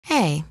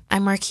Hey,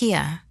 I'm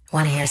Markia.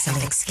 Want to hear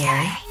something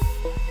scary?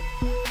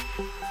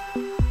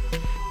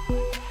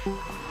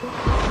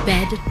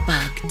 Bed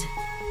bugged.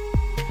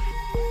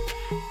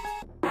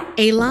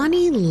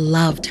 Ailani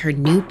loved her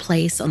new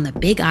place on the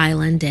Big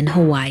Island in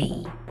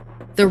Hawaii.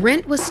 The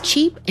rent was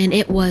cheap and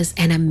it was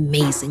an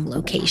amazing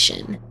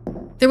location.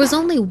 There was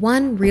only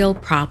one real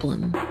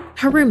problem.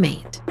 Her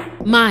roommate,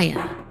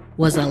 Maya,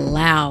 was a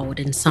loud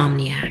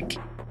insomniac.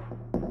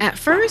 At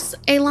first,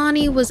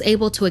 Ailani was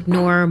able to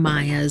ignore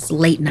Maya's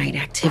late-night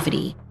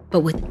activity,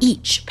 but with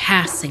each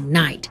passing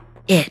night,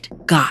 it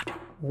got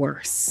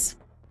worse.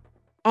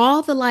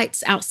 All the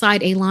lights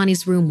outside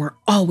Ailani's room were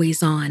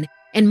always on,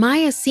 and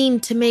Maya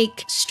seemed to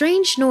make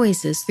strange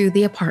noises through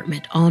the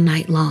apartment all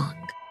night long.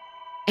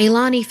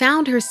 Ailani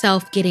found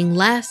herself getting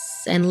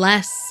less and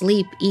less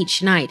sleep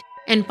each night,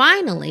 and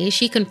finally,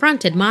 she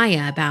confronted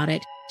Maya about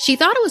it. She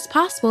thought it was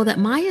possible that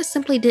Maya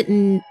simply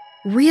didn't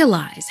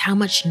realize how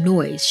much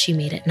noise she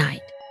made at night.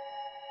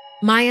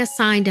 Maya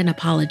signed an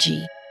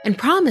apology and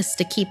promised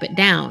to keep it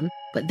down,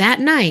 but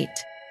that night,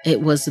 it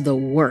was the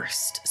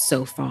worst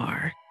so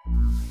far.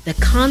 The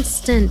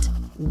constant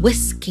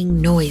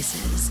whisking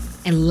noises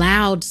and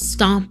loud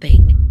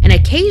stomping, and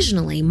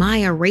occasionally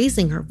Maya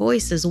raising her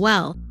voice as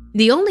well.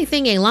 The only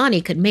thing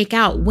Ailani could make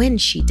out when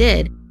she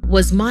did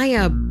was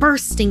Maya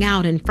bursting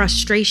out in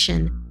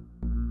frustration.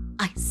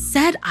 "I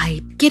said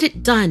I'd get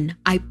it done,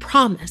 I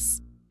promise.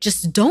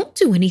 Just don't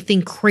do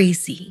anything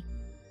crazy."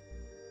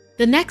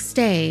 The next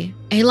day,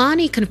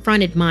 Ailani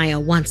confronted Maya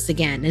once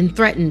again and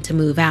threatened to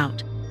move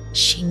out.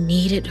 She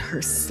needed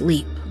her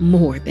sleep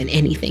more than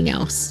anything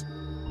else.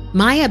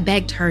 Maya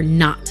begged her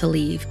not to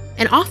leave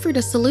and offered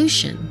a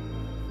solution.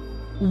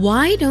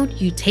 "Why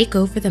don't you take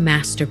over the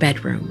master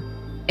bedroom?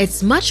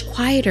 It's much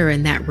quieter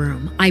in that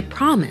room, I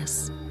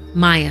promise,"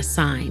 Maya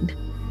signed.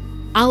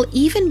 "I'll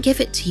even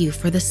give it to you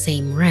for the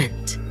same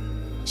rent."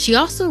 She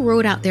also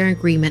wrote out their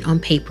agreement on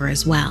paper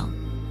as well.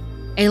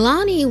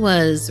 Ailani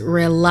was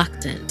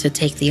reluctant to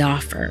take the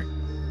offer.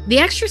 The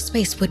extra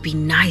space would be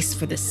nice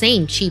for the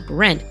same cheap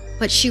rent,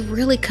 but she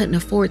really couldn't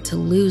afford to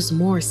lose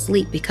more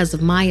sleep because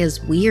of Maya's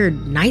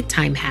weird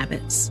nighttime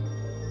habits.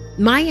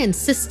 Maya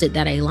insisted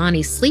that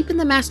Ailani sleep in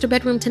the master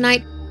bedroom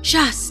tonight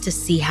just to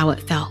see how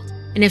it felt,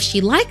 and if she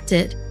liked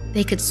it,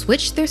 they could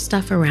switch their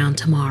stuff around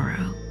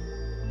tomorrow.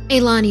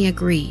 Ailani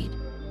agreed,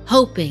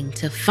 hoping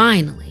to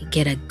finally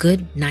get a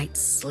good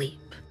night's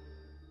sleep.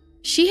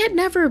 She had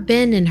never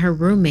been in her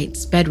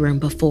roommate's bedroom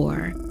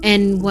before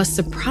and was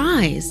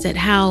surprised at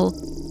how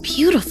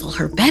beautiful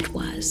her bed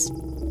was.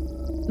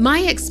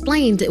 Maya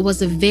explained it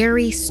was a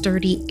very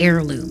sturdy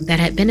heirloom that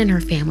had been in her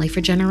family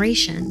for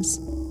generations.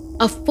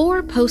 A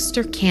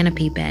 4-poster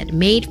canopy bed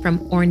made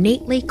from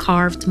ornately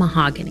carved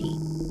mahogany.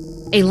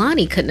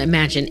 Ailani couldn't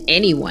imagine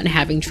anyone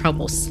having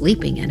trouble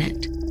sleeping in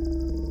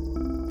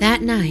it.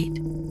 That night,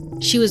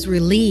 she was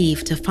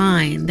relieved to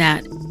find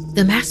that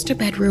the master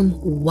bedroom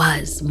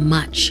was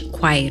much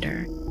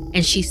quieter,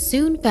 and she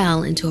soon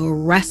fell into a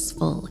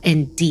restful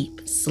and deep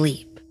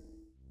sleep.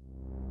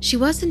 She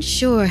wasn't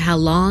sure how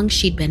long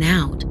she'd been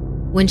out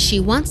when she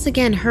once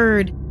again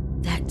heard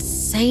that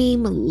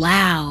same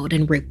loud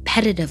and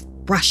repetitive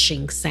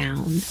brushing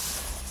sound.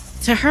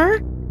 To her,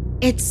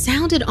 it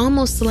sounded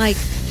almost like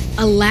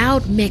a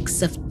loud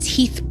mix of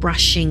teeth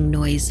brushing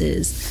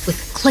noises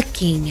with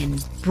clicking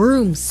and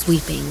broom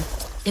sweeping.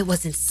 It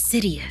was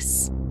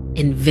insidious,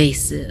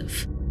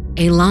 invasive.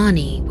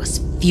 Ailani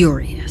was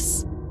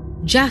furious.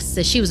 Just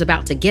as she was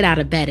about to get out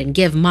of bed and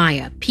give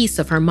Maya a piece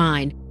of her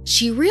mind,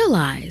 she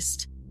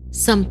realized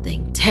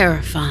something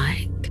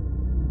terrifying.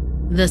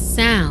 The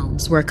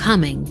sounds were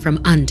coming from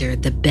under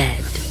the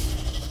bed.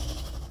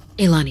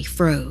 Ailani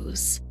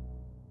froze.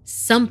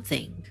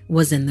 Something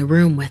was in the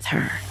room with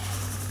her.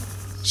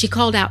 She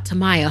called out to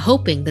Maya,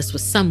 hoping this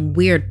was some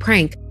weird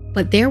prank,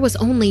 but there was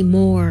only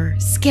more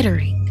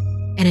skittering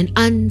and an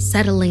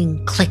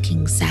unsettling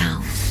clicking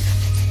sound.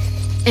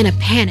 In a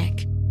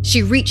panic,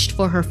 she reached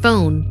for her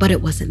phone, but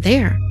it wasn't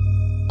there.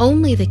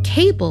 Only the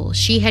cable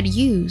she had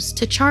used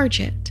to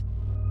charge it.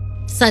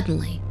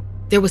 Suddenly,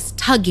 there was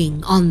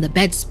tugging on the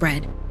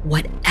bedspread.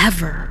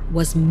 Whatever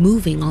was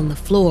moving on the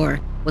floor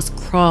was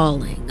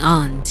crawling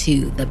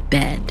onto the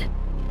bed.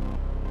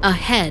 A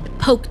head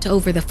poked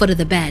over the foot of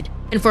the bed,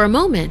 and for a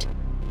moment,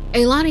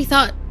 Ailani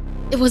thought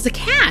it was a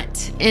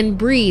cat and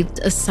breathed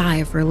a sigh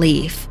of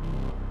relief.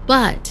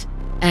 But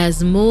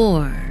as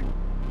more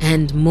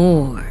and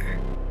more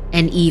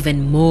and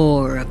even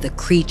more of the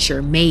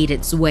creature made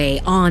its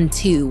way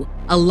onto,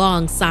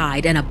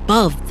 alongside, and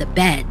above the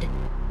bed,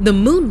 the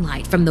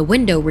moonlight from the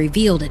window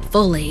revealed it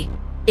fully.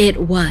 It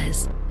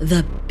was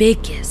the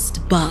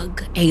biggest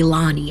bug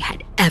Ailani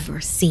had ever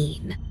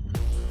seen.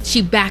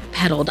 She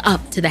backpedaled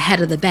up to the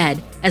head of the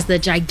bed as the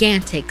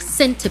gigantic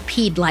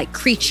centipede-like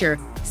creature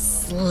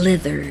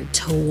slithered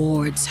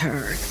towards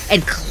her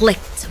and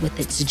clicked with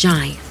its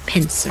giant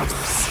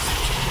pincers.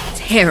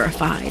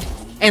 Terrified,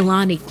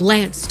 Ailani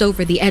glanced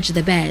over the edge of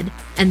the bed,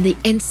 and the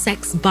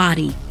insect's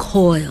body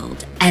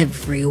coiled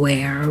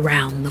everywhere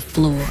around the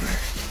floor.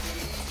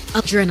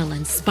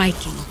 Adrenaline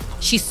spiking,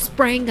 she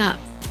sprang up,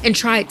 and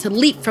tried to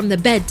leap from the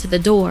bed to the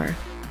door.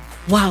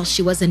 While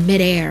she was in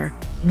midair,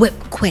 whip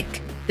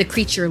quick, the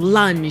creature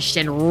lunged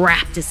and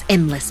wrapped its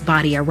endless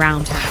body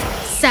around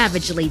her,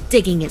 savagely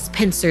digging its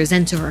pincers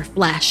into her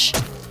flesh.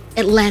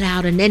 It let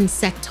out an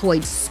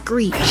insectoid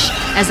screech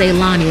as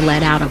Eilani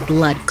let out a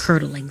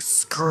blood-curdling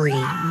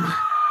scream.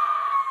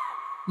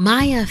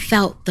 Maya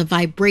felt the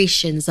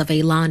vibrations of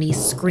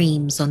Eilani's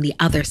screams on the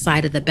other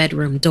side of the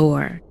bedroom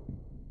door.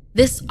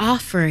 This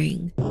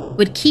offering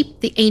would keep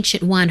the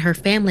Ancient One her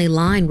family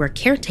line were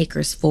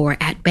caretakers for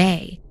at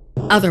bay.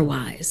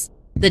 Otherwise,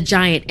 the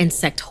giant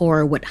insect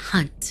horror would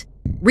hunt,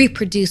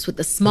 reproduce with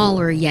the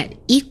smaller yet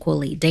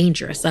equally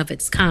dangerous of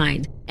its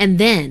kind, and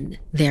then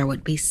there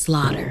would be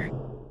slaughter.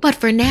 But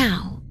for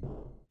now,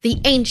 the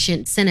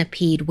ancient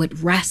centipede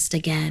would rest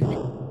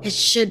again. It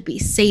should be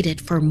sated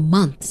for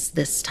months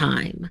this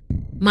time.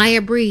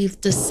 Maya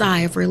breathed a sigh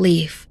of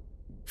relief.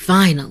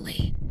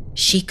 Finally,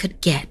 she could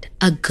get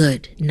a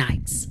good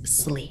night's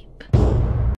sleep.